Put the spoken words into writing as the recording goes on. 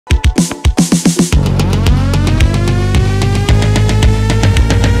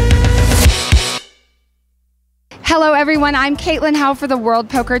Hello everyone, I'm Caitlin Howe for the World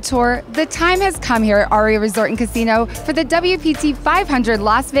Poker Tour. The time has come here at Aria Resort and Casino for the WPT500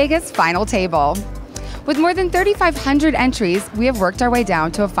 Las Vegas final table. With more than 3,500 entries, we have worked our way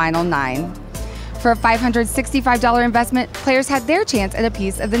down to a final 9. For a $565 investment, players had their chance at a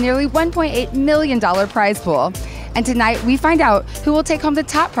piece of the nearly $1.8 million prize pool. And tonight, we find out who will take home the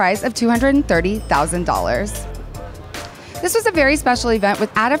top prize of $230,000. This was a very special event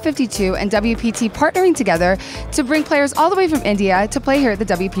with ATA52 and WPT partnering together to bring players all the way from India to play here at the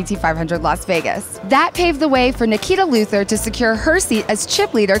WPT500 Las Vegas. That paved the way for Nikita Luther to secure her seat as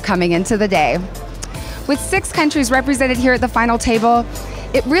chip leader coming into the day. With 6 countries represented here at the final table,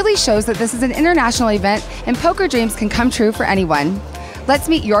 it really shows that this is an international event and poker dreams can come true for anyone. Let's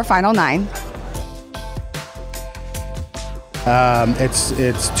meet your final 9.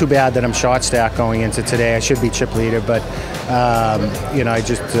 It's too bad that I'm short stack going into today. I should be chip leader, but you know,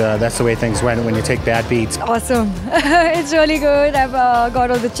 that's the way things went when you take bad beats. Awesome. It's really good. I've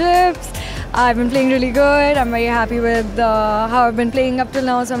got all the chips. I've been playing really good. I'm very happy with how I've been playing up till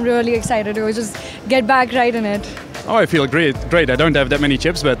now, so I'm really excited to just get back right in it. Oh, I feel great. I don't have that many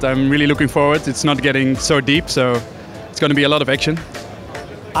chips, but I'm really looking forward. It's not getting so deep, so it's going to be a lot of action.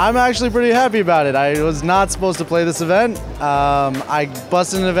 I'm actually pretty happy about it. I was not supposed to play this event. I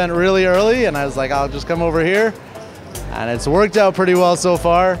busted an event really early, and I was like, I'll just come over here. And it's worked out pretty well so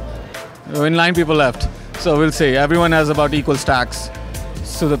far. In 9 people left, so we'll see. Everyone has about equal stacks,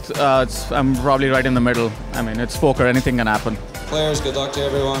 so that I'm probably right in the middle. I mean, it's poker, anything can happen. Players, good luck to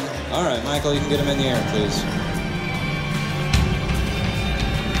everyone. All right, Michael, you can get him in the air, please.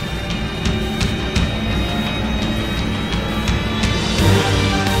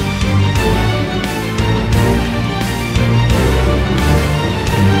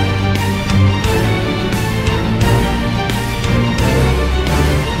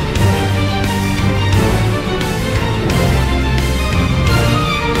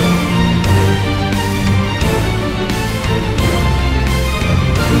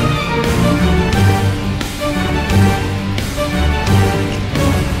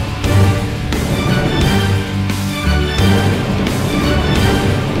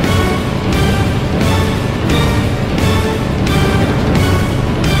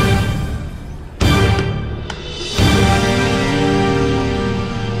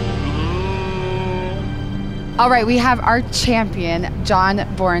 All right, we have our champion, Jon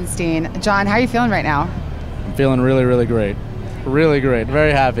Borenstein. Jon, how are you feeling right now? I'm feeling really, really great. Really great.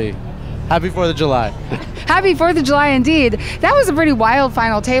 Very happy. Happy 4th of July. Happy 4th of July indeed. That was a pretty wild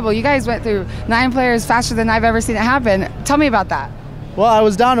final table. You guys went through 9 players faster than I've ever seen it happen. Tell me about that. Well, I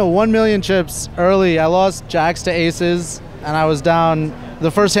was down to 1 million chips early. I lost jacks to aces, and I was down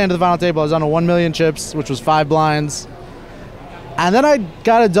the first hand of the final table. I was down to 1 million chips, which was 5 blinds. And then I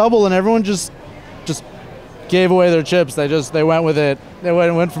got a double, and everyone just gave away their chips. They went with it. They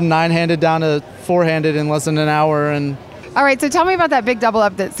went from 9-handed down to 4-handed in less than an hour. And all right, so tell me about that big double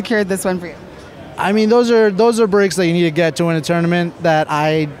up that secured this one for you. I mean, those are breaks that you need to get to win a tournament that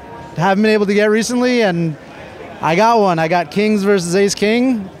I haven't been able to get recently, and I got one. I got kings versus ace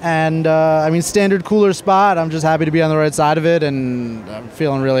king, and I mean, standard cooler spot. I'm just happy to be on the right side of it, and I'm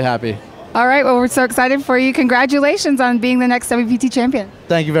feeling really happy. All right, well, we're so excited for you. Congratulations on being the next WPT champion.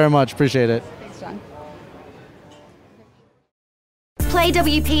 Thank you very much. Appreciate it. Thanks, Jon. Play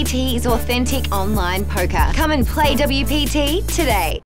WPT is authentic online poker. Come and play WPT today.